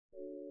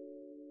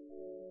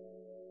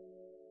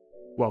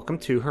Welcome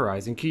to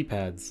Horizon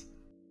Keypads.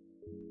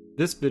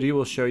 This video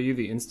will show you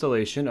the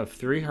installation of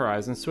 3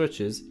 Horizon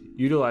switches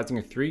utilizing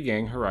a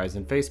 3-gang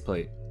Horizon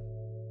faceplate.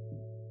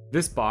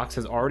 This box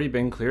has already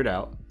been cleared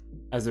out,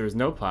 as there is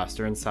no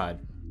plaster inside.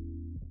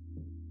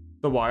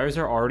 The wires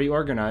are already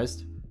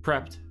organized,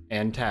 prepped,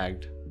 and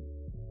tagged.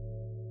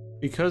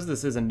 Because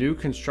this is a new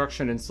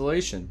construction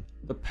installation,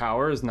 the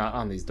power is not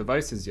on these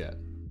devices yet,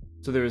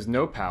 so there is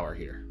no power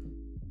here.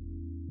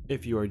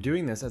 If you are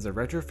doing this as a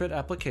retrofit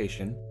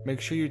application, make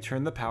sure you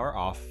turn the power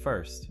off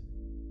first.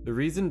 The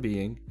reason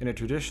being, in a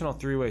traditional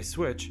 3-way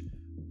switch,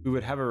 we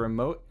would have a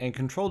remote and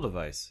control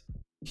device.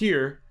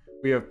 Here,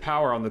 we have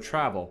power on the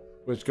travel,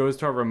 which goes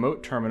to our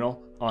remote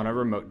terminal on a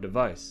remote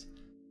device.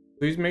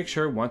 Please make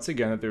sure once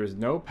again that there is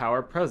no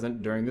power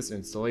present during this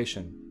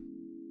installation.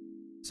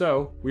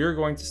 So, we are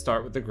going to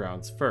start with the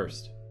grounds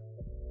first.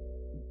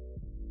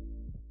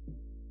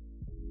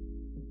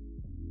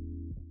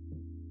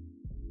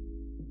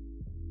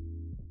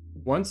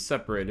 Once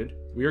separated,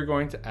 we are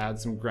going to add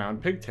some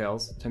ground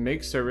pigtails to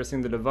make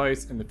servicing the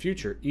device in the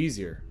future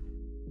easier.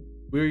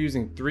 We are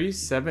using 3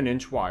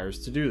 7-inch wires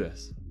to do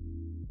this.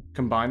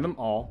 Combine them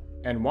all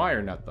and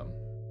wire net them.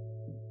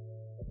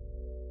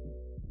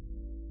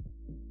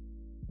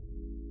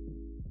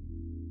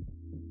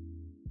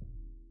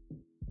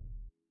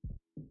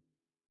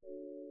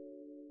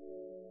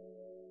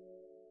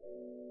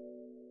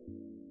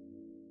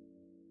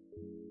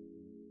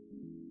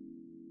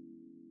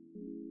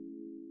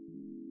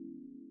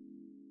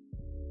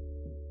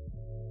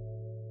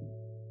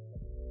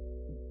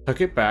 Tuck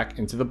it back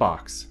into the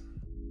box.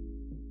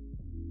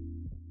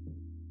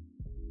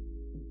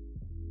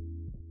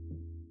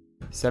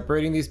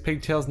 Separating these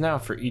pigtails now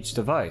for each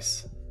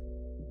device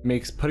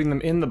makes putting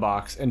them in the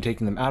box and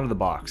taking them out of the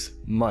box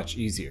much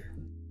easier.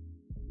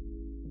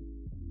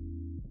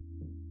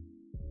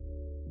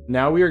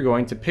 Now we are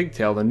going to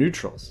pigtail the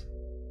neutrals.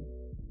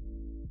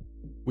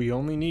 We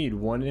only need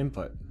one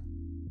input.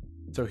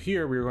 So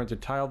here we are going to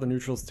tile the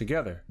neutrals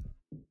together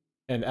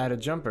and add a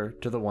jumper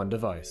to the one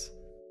device.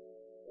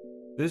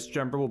 This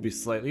jumper will be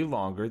slightly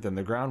longer than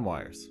the ground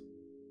wires.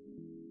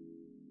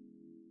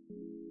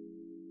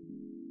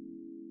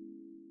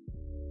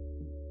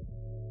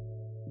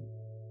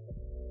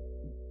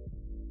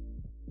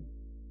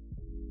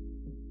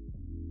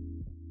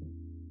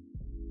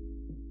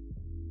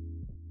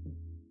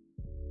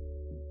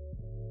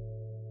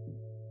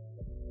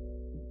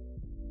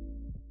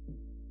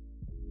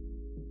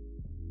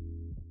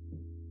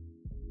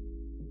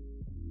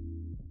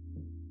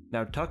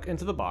 Now tuck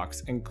into the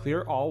box and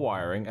clear all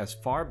wiring as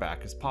far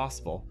back as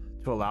possible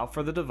to allow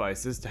for the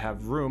devices to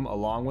have room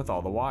along with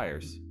all the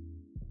wires.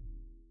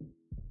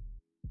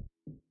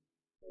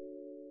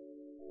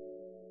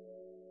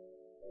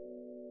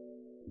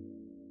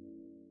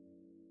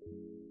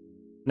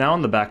 Now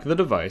on the back of the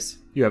device,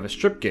 you have a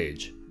strip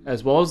gauge,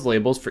 as well as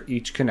labels for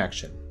each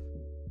connection.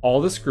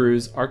 All the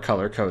screws are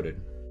color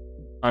coded.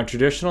 On a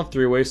traditional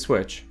 3-way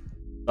switch,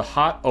 the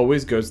hot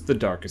always goes to the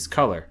darkest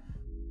color,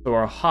 so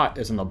our hot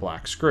is on the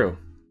black screw.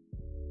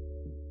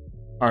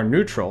 Our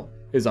neutral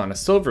is on a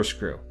silver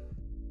screw.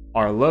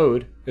 Our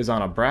load is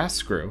on a brass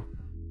screw,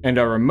 and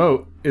our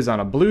remote is on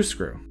a blue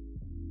screw.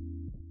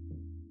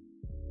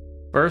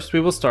 First, we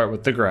will start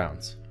with the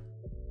grounds.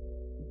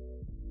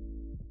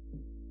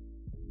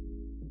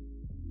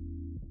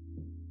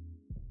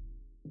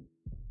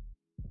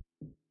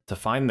 To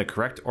find the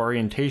correct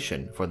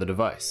orientation for the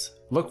device,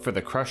 look for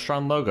the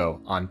Crestron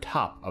logo on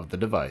top of the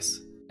device,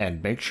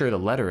 and make sure the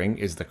lettering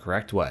is the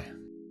correct way.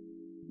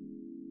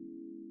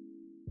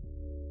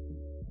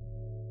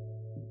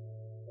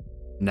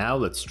 Now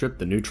let's strip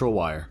the neutral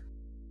wire.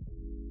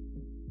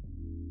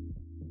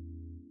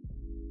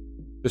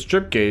 The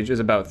strip gauge is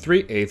about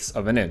 3/8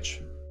 of an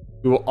inch.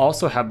 We will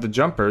also have the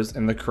jumpers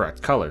in the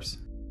correct colors.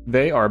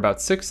 They are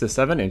about 6 to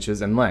 7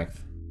 inches in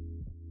length.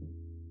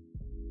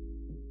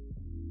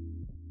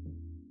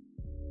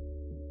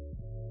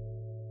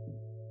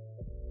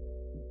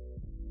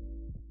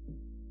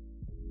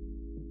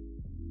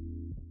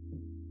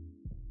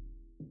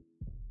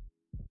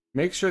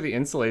 Make sure the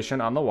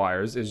insulation on the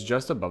wires is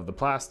just above the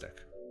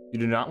plastic. You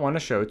do not want to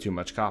show too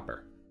much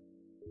copper.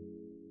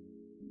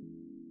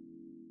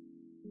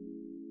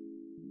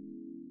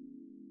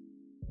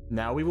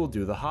 Now we will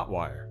do the hot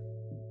wire.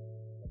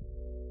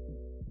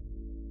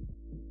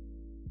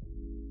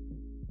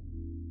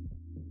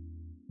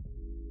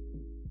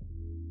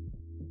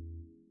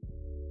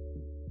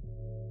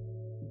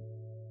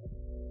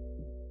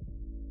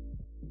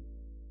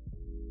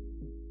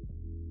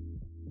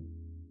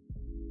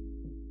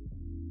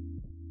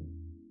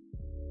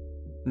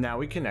 Now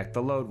we connect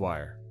the load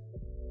wire.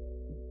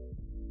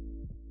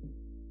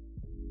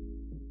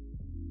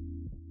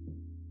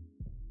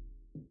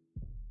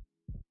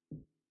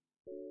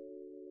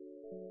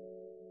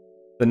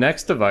 The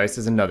next device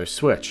is another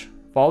switch.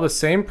 Follow the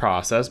same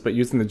process but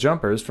using the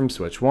jumpers from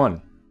switch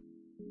 1.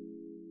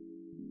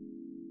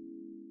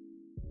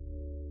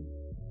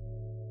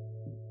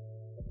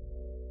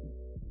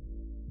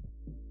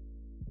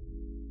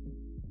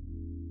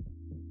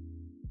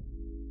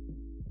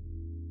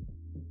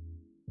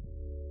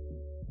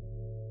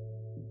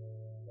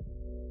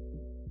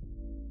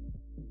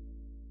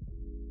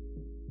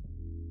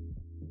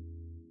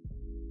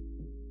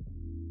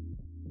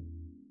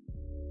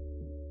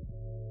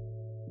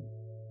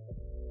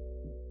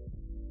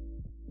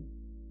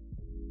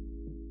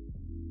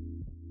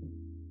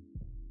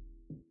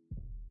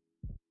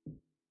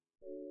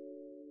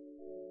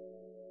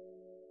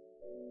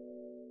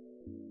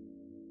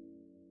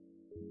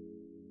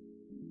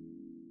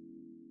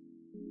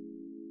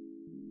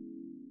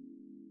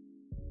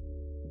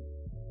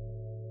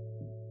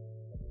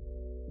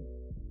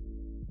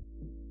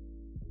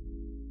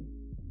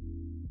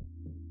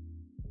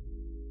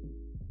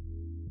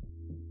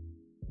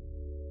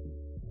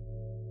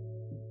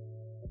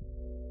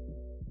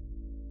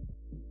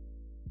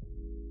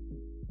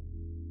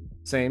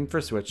 Same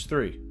for switch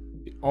 3.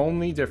 The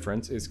only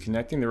difference is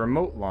connecting the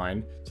remote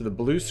line to the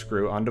blue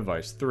screw on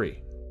device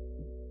 3.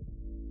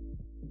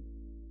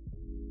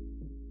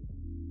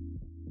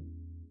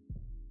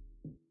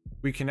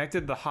 We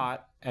connected the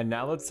hot, and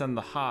now let's send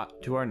the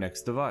hot to our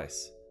next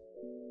device.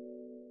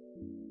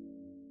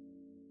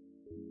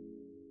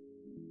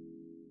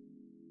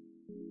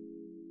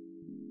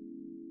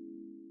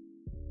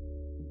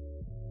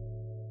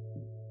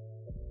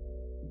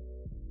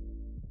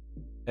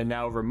 And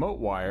now remote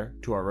wire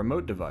to our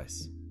remote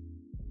device.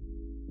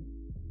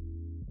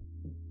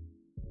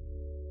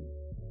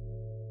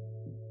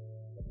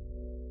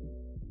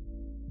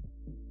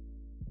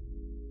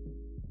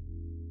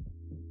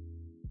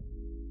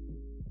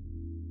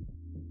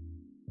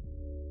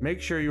 Make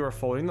sure you are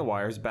folding the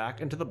wires back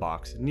into the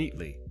box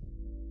neatly.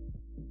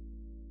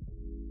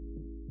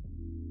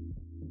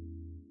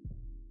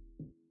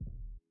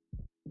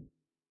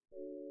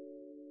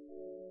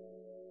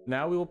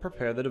 Now we will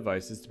prepare the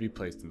devices to be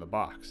placed in the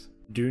box.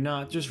 Do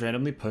not just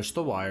randomly push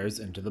the wires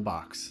into the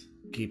box.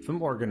 Keep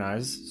them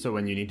organized so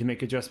when you need to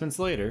make adjustments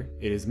later,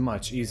 it is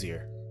much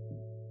easier.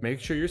 Make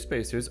sure your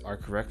spacers are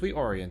correctly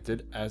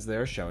oriented as they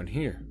are shown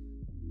here.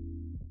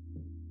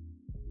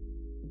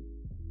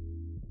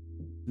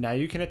 Now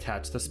you can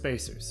attach the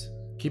spacers.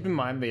 Keep in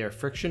mind they are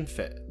friction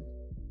fit,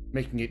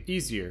 making it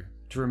easier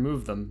to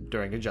remove them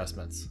during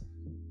adjustments.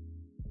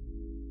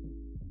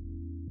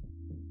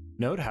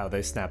 Note how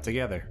they snap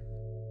together.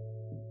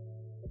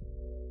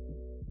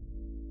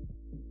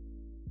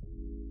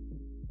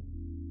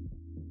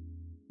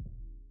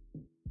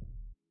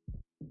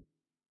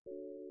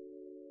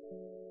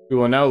 We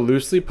will now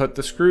loosely put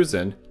the screws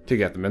in to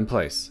get them in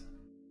place.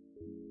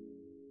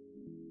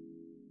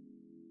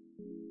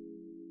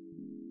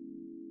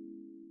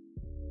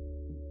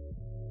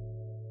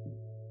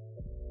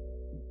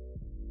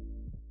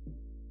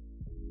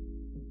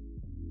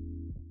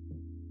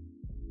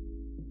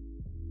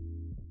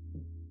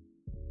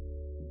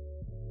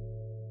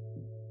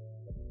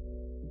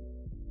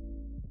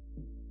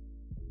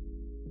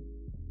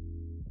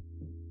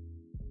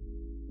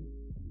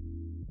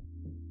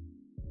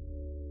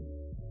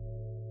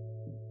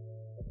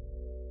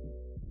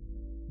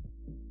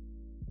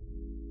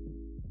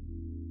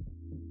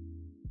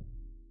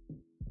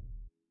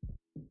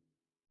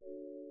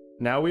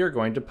 Now we are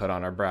going to put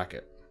on our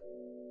bracket.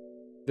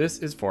 This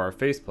is for our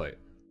faceplate.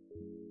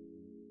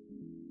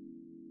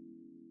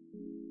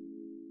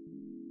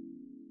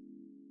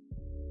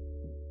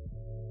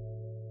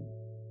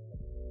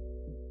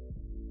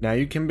 Now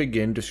you can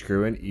begin to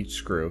screw in each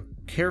screw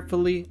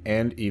carefully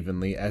and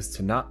evenly as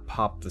to not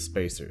pop the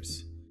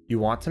spacers. You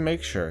want to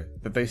make sure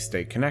that they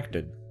stay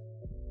connected.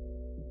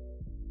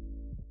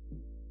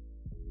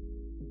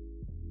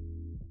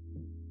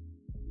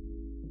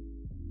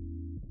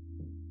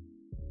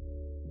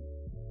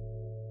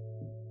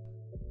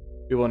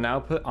 We will now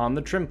put on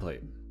the trim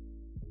plate.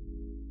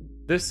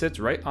 This sits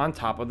right on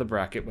top of the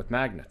bracket with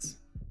magnets.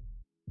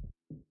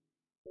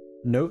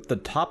 Note the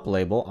top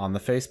label on the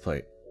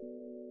faceplate.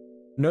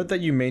 Note that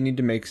you may need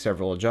to make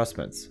several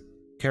adjustments,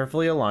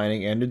 carefully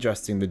aligning and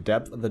adjusting the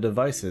depth of the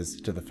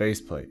devices to the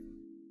faceplate.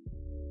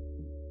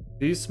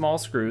 These small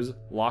screws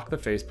lock the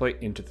faceplate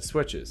into the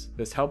switches.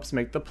 This helps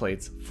make the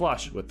plates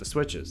flush with the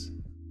switches.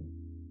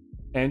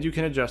 And you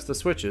can adjust the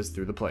switches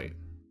through the plate.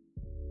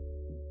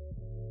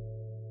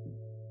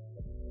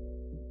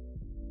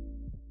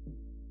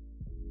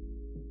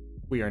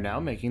 We are now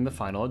making the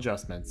final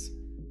adjustments.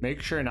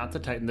 Make sure not to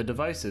tighten the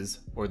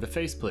devices or the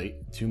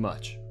faceplate too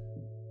much.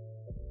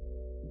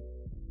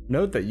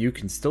 Note that you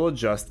can still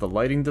adjust the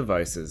lighting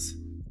devices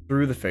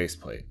through the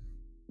faceplate.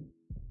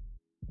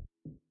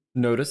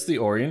 Notice the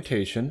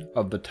orientation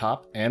of the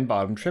top and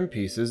bottom trim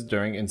pieces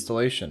during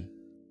installation,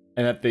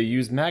 and that they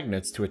use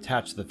magnets to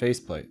attach the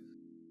faceplate.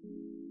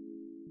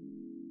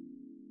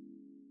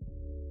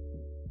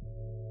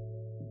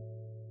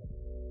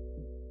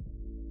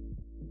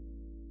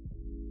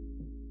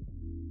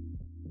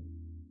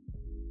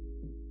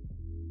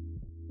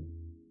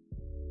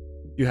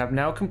 You have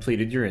now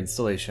completed your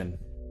installation.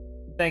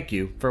 Thank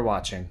you for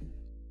watching.